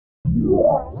This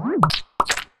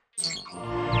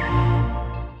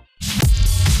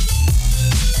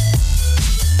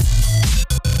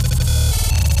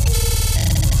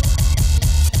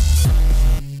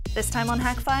time on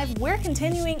Hak5, we're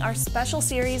continuing our special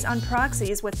series on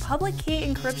proxies with public key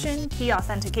encryption, key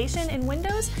authentication in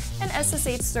Windows, and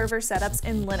SSH server setups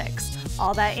in Linux.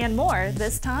 All that and more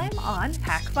this time on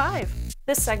Hak5.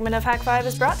 This segment of Hak5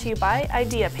 is brought to you by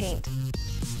IdeaPaint.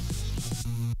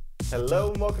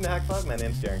 Hello and welcome to Hak5. My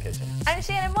name's Darren Kitchen. I'm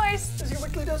Shannon Morse. This is your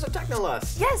weekly dose of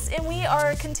Technolust. Yes, and we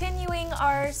are continuing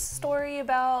our story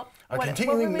about our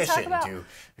continuing mission to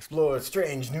explore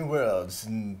strange new worlds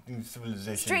and new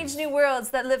civilizations. Strange new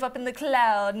worlds that live up in the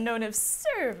cloud, known as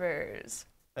servers.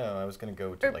 Oh, I was going to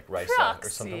go to like Risa or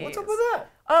something. What's up with that?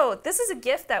 Oh, this is a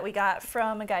gift that we got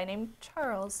from a guy named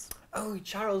Charles. Oh,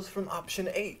 Charles from option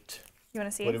 8. You want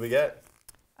to see? What did we get?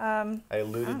 I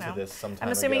alluded to this sometime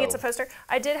I'm assuming ago. it's a poster.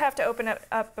 I did have to open it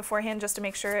up beforehand just to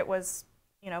make sure it was,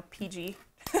 you know, PG.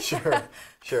 Sure,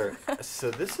 sure.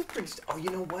 So this is pretty, oh, you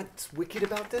know what's wicked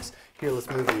about this? Here, let's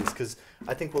move these, because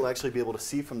I think we'll actually be able to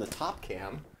see from the top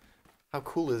cam. How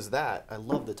cool is that? I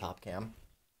love the top cam.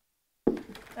 All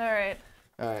right.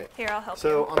 All right. Here, I'll help you.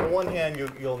 So on the one hand,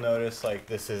 you'll notice like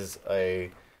this is a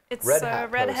Red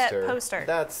Hat poster.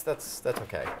 That's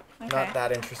okay. Not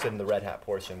that interested in the Red Hat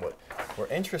portion. What we're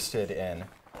interested in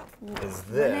is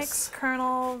this. Linux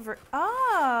kernel.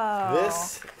 Oh.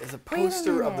 This is a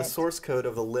poster of the source code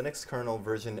of the Linux kernel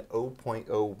version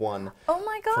 0.01. Oh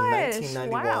my gosh! From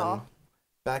 1991. Wow.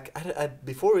 Back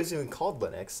before it was even called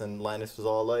Linux, and Linus was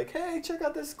all like, "Hey, check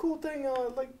out this cool thing,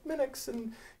 like Linux,"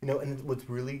 and you know. And what's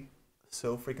really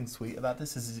so freaking sweet about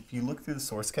this is if you look through the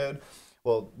source code.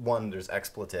 Well, one, there's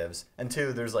expletives, and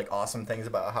two, there's like awesome things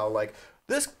about how like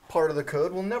this part of the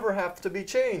code will never have to be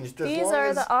changed. These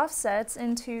are the offsets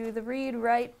into the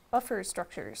read-write buffer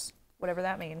structures, whatever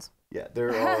that means. Yeah, there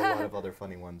are a lot of other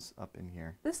funny ones up in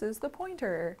here. This is the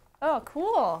pointer. Oh,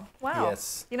 cool. Wow.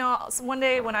 Yes. You know, one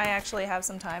day when I actually have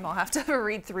some time, I'll have to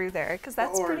read through there, because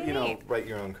that's pretty neat. Or, you know, write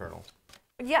your own kernel.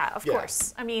 Yeah, of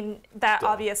course. I mean, that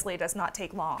obviously does not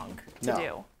take long to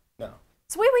do. No.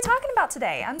 So what are we talking about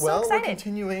today? I'm so excited. Well, we're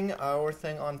continuing our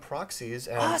thing on proxies.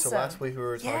 And so last week we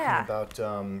were talking about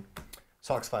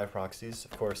SOCKS5 proxies,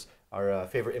 of course, our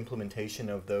favorite implementation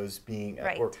of those being,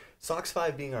 or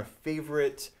SOCKS5 being our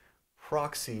favorite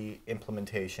proxy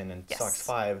implementation, and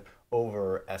SOCKS5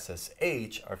 over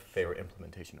SSH, our favorite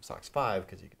implementation of SOCKS5,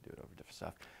 because you can do it over different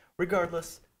stuff.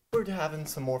 Regardless, we're having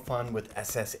some more fun with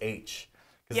SSH.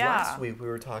 Because last week we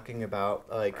were talking about,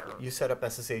 like, you set up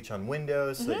SSH on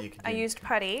Windows so that you could do, I used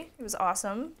Putty. It was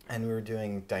awesome. And we were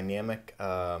doing dynamic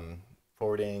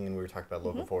forwarding, and we were talking about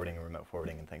local forwarding and remote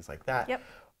forwarding and things like that. Yep.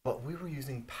 But we were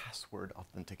using password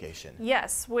authentication.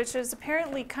 Yes, which is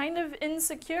apparently kind of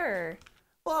insecure.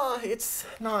 Well, it's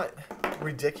not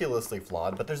ridiculously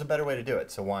flawed, but there's a better way to do it,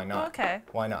 so why not? Okay.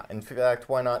 Why not? In fact,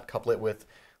 why not couple it with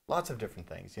lots of different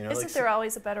things, you know. Isn't there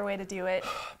always a better way to do it?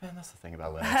 Man, that's the thing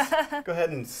about Linux. Go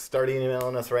ahead and start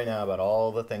emailing us right now about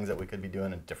all the things that we could be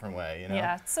doing a different way, you know?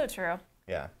 Yeah, so true.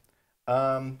 Yeah.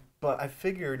 But I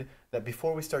figured that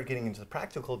before we start getting into the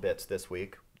practical bits this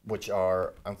week, which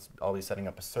are, I'll be setting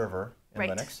up a server in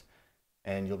Linux,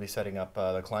 and you'll be setting up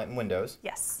the client in Windows.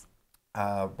 Yes.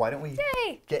 Why don't we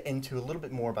get into a little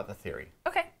bit more about the theory?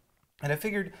 Okay. And I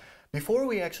figured before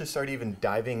we actually start even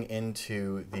diving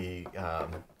into the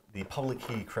public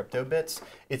key crypto bits,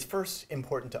 it's first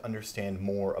important to understand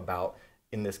more about,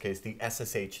 in this case, the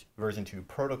SSH version 2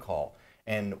 protocol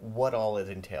and what all it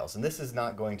entails. And this is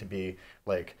not going to be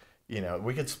like, you know,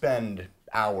 we could spend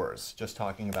hours just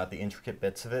talking about the intricate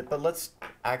bits of it, but let's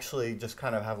actually just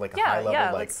kind of have like a high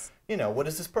level, like, you know, what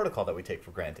is this protocol that we take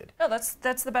for granted? Oh,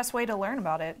 that's the best way to learn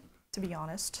about it, to be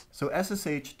honest. So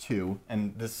SSH2,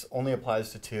 and this only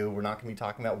applies to 2. We're not going to be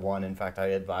talking about 1. In fact, I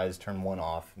advise turn 1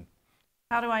 off.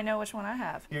 How do I know which one I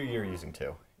have? You're using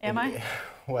 2. Am I?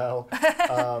 Well,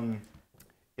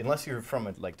 unless you're from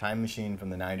a Time Machine from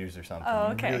the 90s or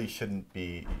something, you really shouldn't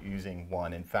be using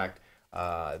 1. In fact,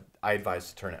 I advise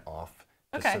to turn it off.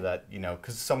 Just so that, you know,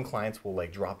 because some clients will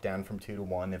like drop down from 2 to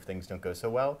 1 if things don't go so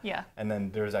well. Yeah. And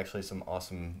then there's actually some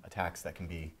awesome attacks that can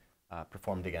be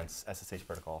performed against SSH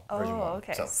protocol version 1.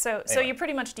 Okay. So you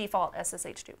pretty much default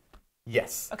SSH2.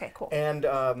 Yes. Okay, cool. And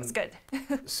that's good.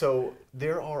 so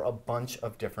there are a bunch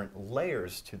of different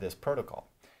layers to this protocol.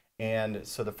 And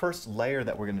so the first layer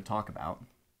that we're going to talk about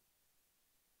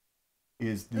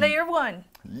is layer 1.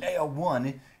 Layer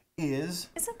 1 is...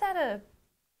 Isn't that a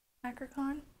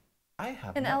HackerCon? I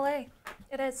have in LA.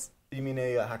 It is. You mean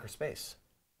a hackerspace?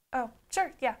 Oh,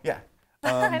 sure, yeah. Yeah.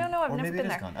 I don't know, I've or never maybe been it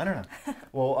is there. gone. I don't know.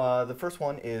 Well, the first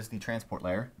one is the transport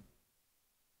layer.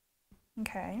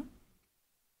 Okay.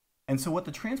 And so what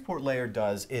the transport layer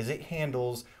does is it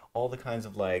handles all the kinds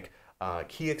of like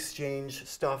key exchange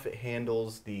stuff. It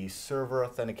handles the server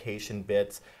authentication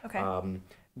bits,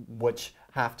 which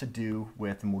have to do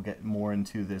with, and we'll get more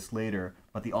into this later,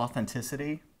 but the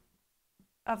authenticity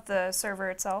of the server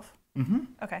itself. Mm-hmm.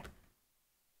 Okay.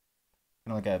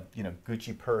 Like a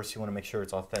Gucci purse, you want to make sure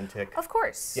it's authentic. Of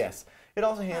course. Yes. It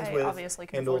also obviously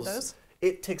can afford those.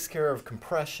 It takes care of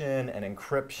compression and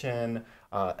encryption,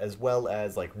 as well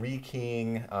as like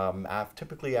rekeying.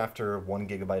 Typically after 1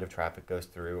 GB of traffic goes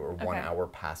through, or 1 hour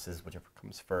passes, whichever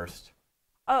comes first.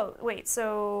 Oh wait,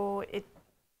 so it.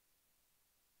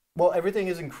 Well, everything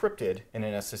is encrypted in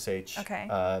an SSH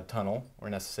tunnel or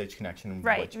an SSH connection.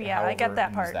 Right. Yeah, I get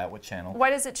that part. What channel? Why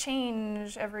does it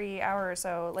change every hour or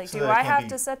so? Like, do I have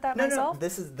to set that myself? No.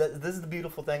 This is the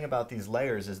beautiful thing about these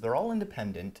layers is they're all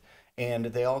independent and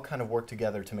they all kind of work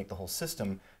together to make the whole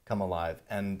system come alive.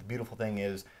 And the beautiful thing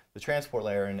is the transport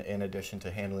layer, in addition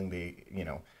to handling the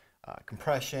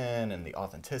compression and the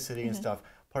authenticity and stuff.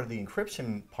 Part of the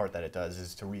encryption part that it does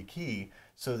is to rekey,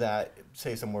 so that,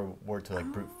 say someone were to like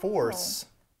brute force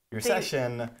your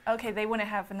session. Okay, they wouldn't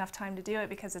have enough time to do it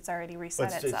because it's already reset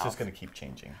itself. It's just going to keep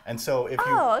changing. And so if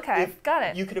got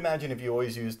it. You could imagine if you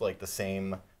always used like the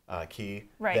same key,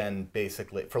 then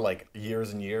basically for like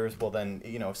years and years, well then,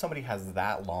 if somebody has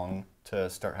that long to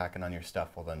start hacking on your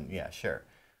stuff, well then, yeah, sure.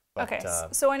 But, okay,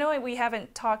 so I know we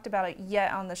haven't talked about it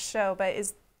yet on the show, but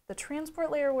is the transport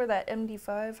layer where that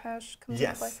MD5 hash comes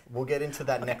into play? Yes, we'll get into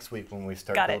that next week when we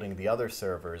start building the other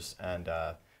servers and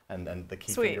the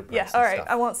key fingerprints. Yeah, all right,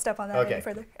 I won't step on that any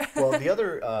further. Well, the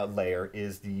other layer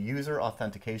is the user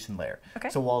authentication layer. Okay.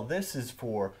 So while this is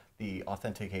for the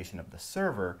authentication of the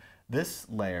server, this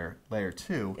layer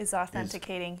 2, is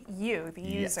authenticating you, the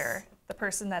user, the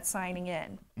person that's signing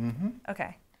in. Mm-hmm.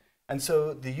 Okay. And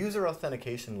so the user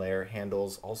authentication layer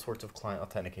handles all sorts of client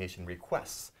authentication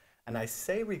requests. And I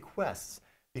say requests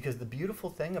because the beautiful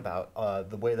thing about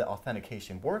the way that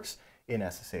authentication works in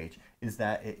SSH is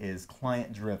that it is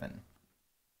client-driven.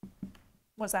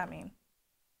 What does that mean?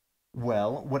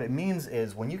 Well, what it means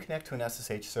is when you connect to an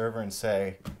SSH server and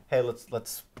say, hey,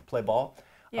 let's play ball,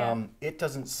 it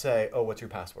doesn't say, oh, what's your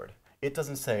password? It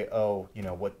doesn't say, oh,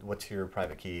 what's your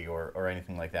private key or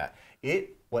anything like that.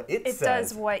 It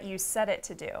does what you set it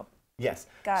to do. Yes.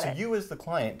 Got it. So you as the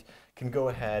client can go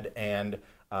ahead and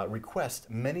request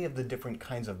many of the different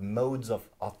kinds of modes of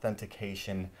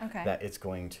authentication that it's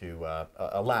going to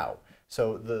allow.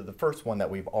 So the first one that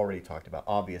we've already talked about,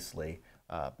 obviously,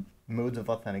 modes of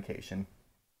authentication.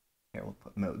 Here, we'll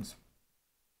put modes.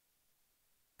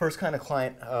 First kind of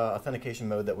client authentication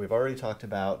mode that we've already talked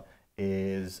about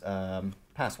is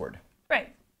password.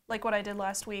 Right, like what I did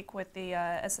last week with the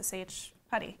SSH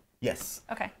PuTTY. Yes.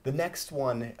 Okay. The next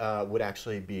one would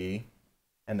actually be,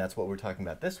 and that's what we're talking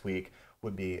about this week,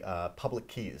 would be public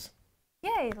keys.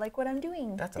 Yay, like what I'm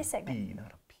doing this segment. That's a B,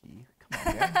 not a P. Come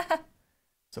on, man.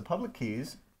 So public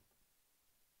keys.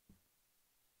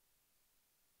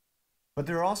 But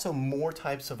there are also more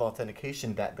types of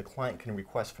authentication that the client can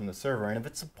request from the server, and if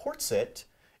it supports it,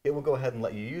 it will go ahead and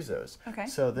let you use those. Okay.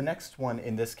 So the next one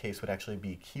in this case would actually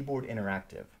be keyboard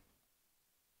interactive.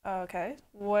 Okay.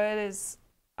 What is?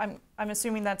 I'm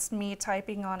assuming that's me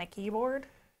typing on a keyboard.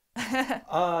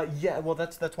 Yeah, well,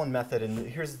 that's one method, and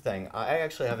here's the thing. I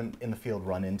actually haven't in the field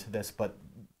run into this, but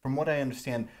from what I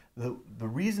understand, the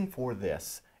reason for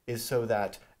this is so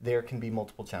that there can be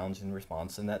multiple challenges in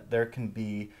response, and that there can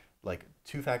be like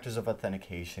 2 factors of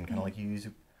authentication, kind of like you use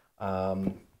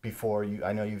before.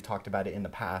 I know you've talked about it in the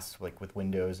past, like with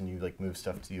Windows, and you like move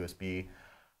stuff to USB.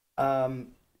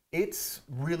 It's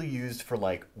really used for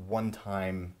like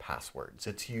one-time passwords.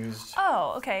 It's used.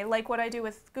 Oh, okay, like what I do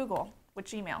with Google. With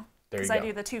Gmail, because I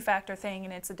do the 2-factor thing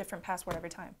and it's a different password every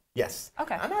time. Yes.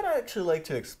 Okay. I might actually like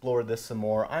to explore this some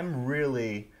more. I'm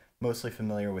really mostly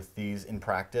familiar with these in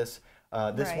practice.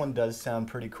 This one does sound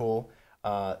pretty cool.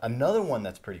 Another one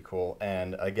that's pretty cool,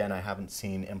 and again I haven't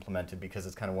seen implemented because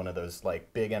it's kind of one of those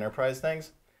like big enterprise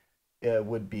things,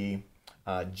 would be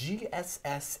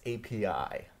GSS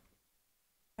API.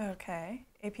 Okay.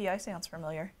 API sounds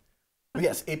familiar.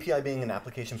 Yes, API being an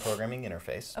application programming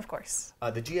interface. Of course.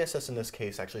 The GSS in this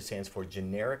case actually stands for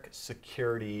Generic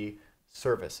Security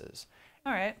Services.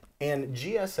 All right. And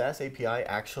GSS API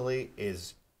actually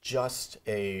is just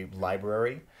a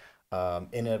library in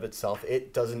and of itself.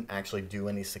 It doesn't actually do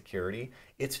any security.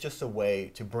 It's just a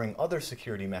way to bring other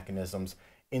security mechanisms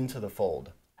into the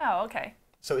fold. Oh, okay.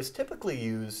 So it's typically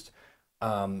used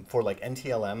for like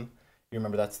NTLM. You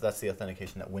remember that's the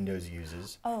authentication that Windows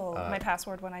uses. Oh, my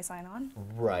password when I sign on?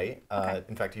 Right. Okay.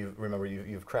 In fact,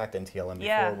 you've cracked NTLM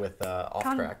before with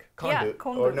offcrack. Conduit.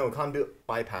 Conduit. Or no, Conduit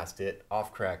bypassed it.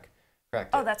 Offcrack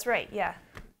cracked it. Oh, that's right, yeah.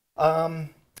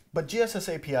 But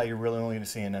GSS API, you're really only going to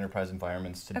see in enterprise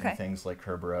environments to do things like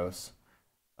Kerberos.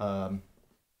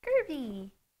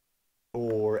 Kirby.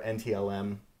 Or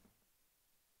NTLM.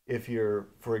 If you're,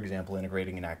 for example,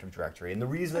 integrating an Active Directory. And the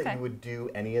reason that you would do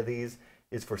any of these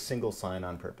is for single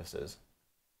sign-on purposes.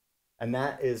 And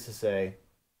that is to say,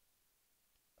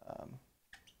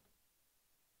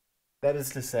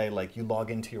 like you log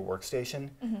into your workstation,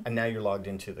 and now you're logged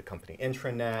into the company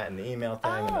intranet and the email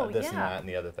thing, and this and that and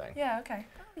the other thing. Yeah, okay.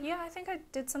 Oh, yeah, I think I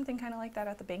did something kind of like that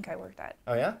at the bank I worked at.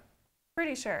 Oh, yeah?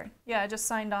 Pretty sure. Yeah, I just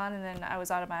signed on, and then I was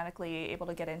automatically able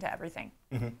to get into everything.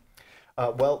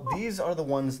 Well, these are the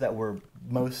ones that we're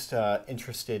most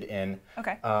interested in.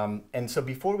 Okay. And so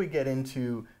before we get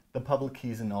into the public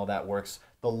keys and all that works,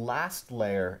 the last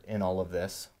layer in all of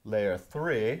this, layer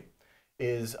 3,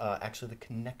 is actually the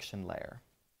connection layer.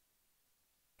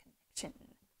 Connection.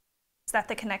 Is that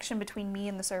the connection between me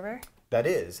and the server? That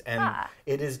is. And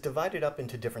it is divided up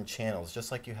into different channels,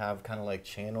 just like you have kind of like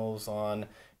channels on,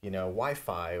 you know,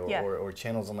 Wi-Fi or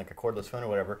channels on like a cordless phone or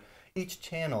whatever. Each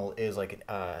channel is like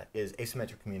is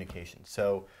asymmetric communication.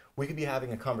 So we could be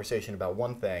having a conversation about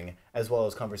one thing as well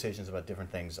as conversations about different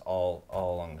things all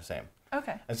along the same.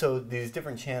 Okay. And so these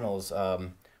different channels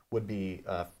would be,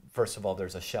 first of all,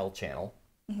 there's a shell channel.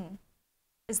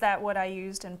 Is that what I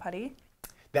used in PuTTY?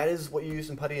 That is what you used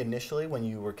in PuTTY initially when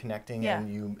you were connecting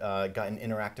and you got an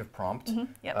interactive prompt.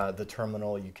 The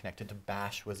terminal you connected to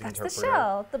Bash was the interpreter. That's the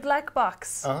shell, the black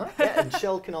box. Yeah, and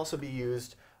shell can also be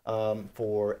used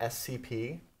for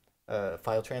SCP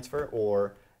file transfer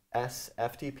or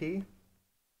SFTP,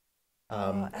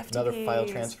 another file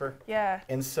transfer. Yeah.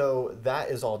 And so that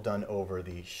is all done over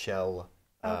the shell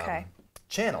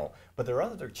channel. But there are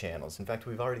other channels. In fact,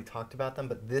 we've already talked about them,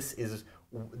 but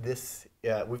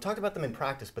we've talked about them in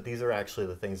practice, but these are actually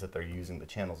the things that they're using, the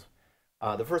channels.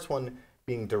 The first one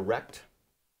being direct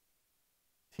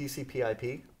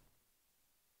TCP/IP.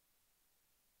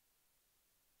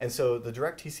 And so the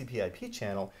direct TCP/IP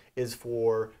channel is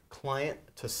for client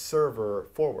to server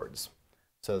forwards.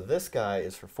 So this guy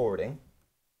is for forwarding.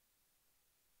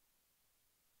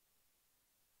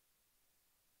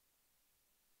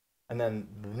 And then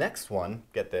the next one,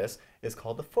 get this, is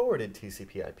called the forwarded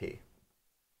TCP/IP.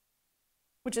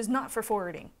 Which is not for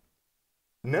forwarding.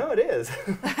 No, it is.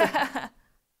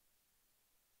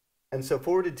 And so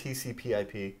forwarded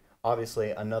TCP/IP,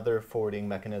 obviously another forwarding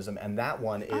mechanism, and that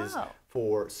one is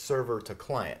for server to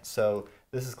client. So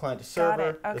this is client to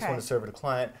server, this one is server to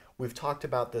client. We've talked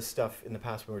about this stuff in the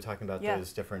past when we were talking about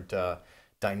those different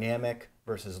dynamic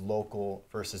versus local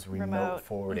versus remote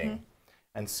forwarding.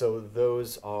 And so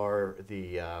those are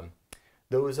the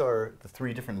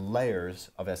 3 different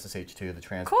layers of SSH2, the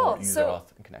transport, user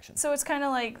auth, and connection. So it's kind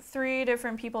of like 3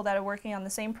 different people that are working on the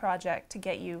same project to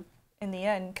get you, in the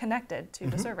end, connected to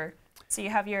the server. So you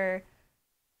have your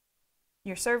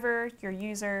server, your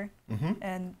user,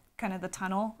 and kind of the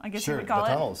tunnel, I guess you would call it. Sure,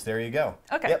 the tunnels. There you go.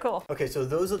 Okay, cool. Okay, so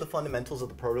those are the fundamentals of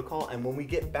the protocol, and when we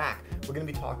get back, we're going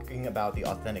to be talking about the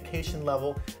authentication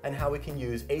level and how we can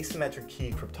use asymmetric key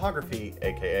cryptography,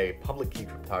 aka public key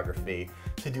cryptography,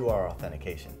 to do our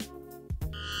authentication.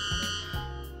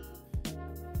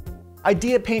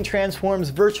 IdeaPaint transforms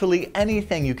virtually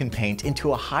anything you can paint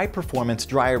into a high-performance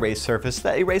dry erase surface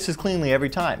that erases cleanly every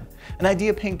time. And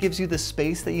IdeaPaint gives you the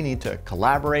space that you need to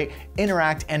collaborate,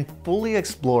 interact, and fully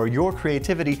explore your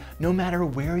creativity no matter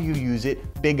where you use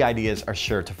it. Big ideas are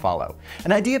sure to follow.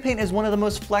 And IdeaPaint is one of the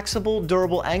most flexible,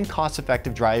 durable, and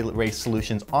cost-effective dry erase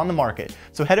solutions on the market.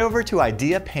 So head over to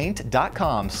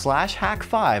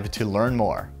ideapaint.com/Hak5 to learn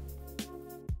more.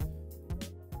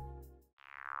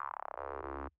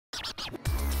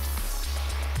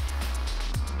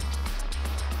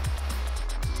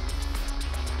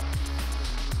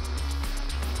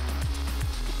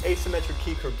 Asymmetric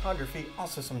key cryptography,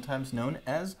 also sometimes known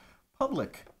as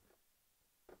public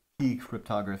key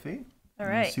cryptography. All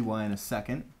right. We'll see why in a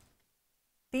second.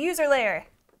 The user layer.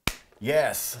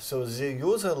 Yes, so the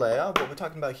user layer, what we're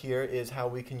talking about here is how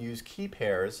we can use key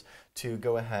pairs to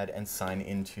go ahead and sign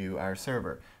into our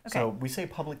server. Okay. So we say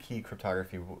public key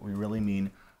cryptography, what we really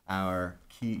mean our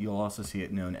key, you'll also see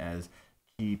it known as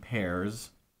key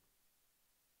pairs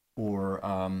or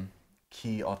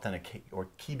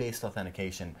key-based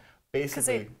authentication. Basically, because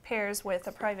it pairs with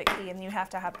a private key, and you have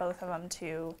to have both of them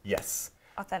to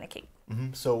authenticate.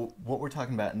 So what we're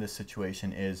talking about in this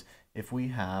situation is if we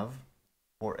have,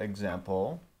 for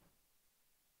example,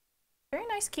 very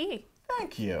nice key.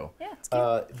 Thank you. Yeah, it's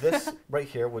cute. This right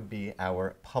here would be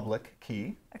our public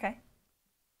key. Okay.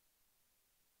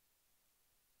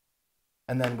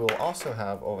 And then we'll also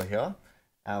have over here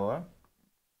our,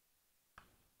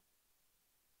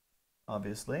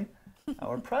 obviously,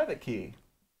 our private key.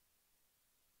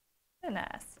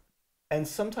 Nice. And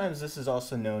sometimes this is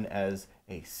also known as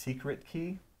a secret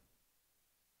key.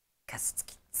 Because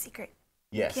it's secret.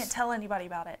 Yes. You can't tell anybody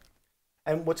about it.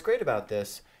 And what's great about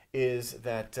this is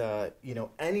that you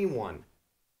know, anyone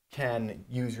can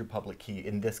use your public key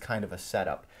in this kind of a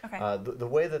setup. Okay. The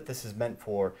way that this is meant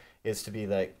for is to be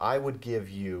like, I would give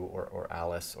you, or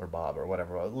Alice, or Bob, or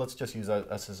whatever. Let's just use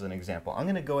us as an example. I'm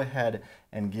going to go ahead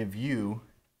and give you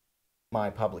my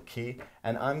public key,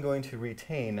 and I'm going to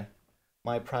retain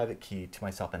my private key to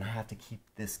myself, and I have to keep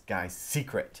this guy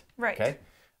secret. Right. Okay?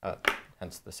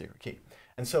 Hence the secret key.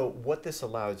 And so what this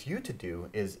allows you to do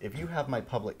is, if you have my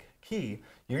public key,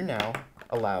 you're now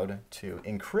allowed to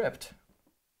encrypt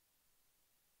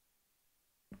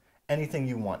anything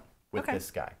you want with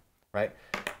this guy, right?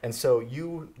 And so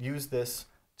you use this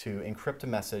to encrypt a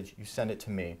message, you send it to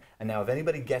me, and now if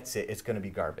anybody gets it, it's going to be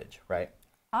garbage, right?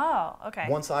 Oh, okay.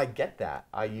 Once I get that,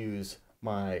 I use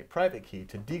my private key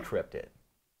to decrypt it.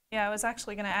 Yeah, I was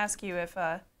actually going to ask you if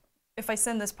I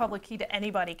send this public key to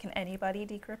anybody, can anybody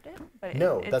decrypt it? But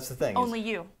no, that's the thing. Only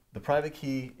you. The private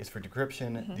key is for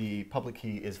decryption. The public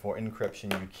key is for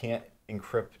encryption. You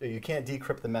can't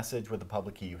decrypt the message with the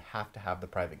public key. You have to have the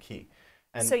private key.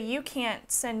 And so you can't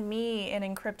send me an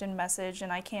encrypted message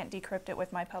and I can't decrypt it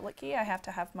with my public key? I have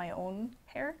to have my own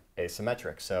pair?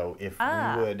 Asymmetric. So if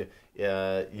we would,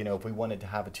 you know, if we wanted to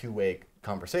have a two-way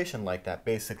conversation like that,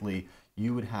 basically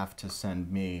you would have to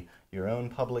send me your own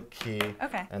public key,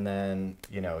 and then,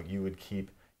 you know, you would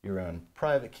keep your own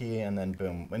private key, and then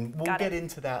boom. And we'll get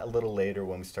into that a little later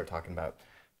when we start talking about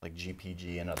like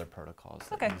GPG and other protocols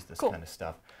that use this kind of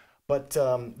stuff. But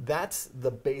that's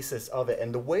the basis of it.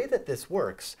 And the way that this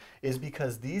works is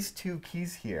because these two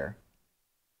keys here,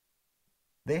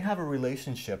 they have a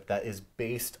relationship that is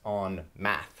based on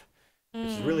math.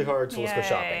 It's really hard, so let's go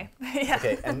shopping.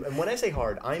 Okay, and when I say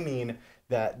hard, I mean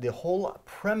that the whole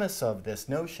premise of this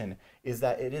notion is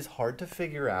that it is hard to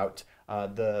figure out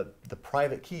the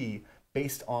private key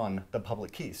based on the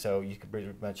public key. So you could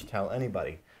pretty much tell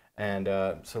anybody. And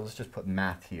so let's just put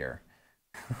math here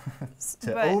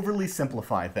to overly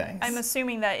simplify things. I'm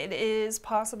assuming that it is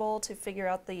possible to figure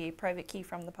out the private key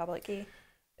from the public key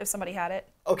if somebody had it.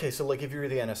 Okay, so like if you're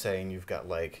the NSA and you've got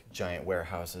like giant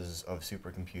warehouses of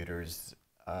supercomputers.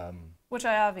 Which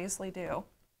I obviously do.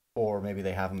 Or maybe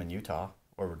they have them in Utah,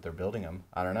 or they're building them.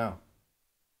 I don't know.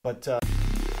 But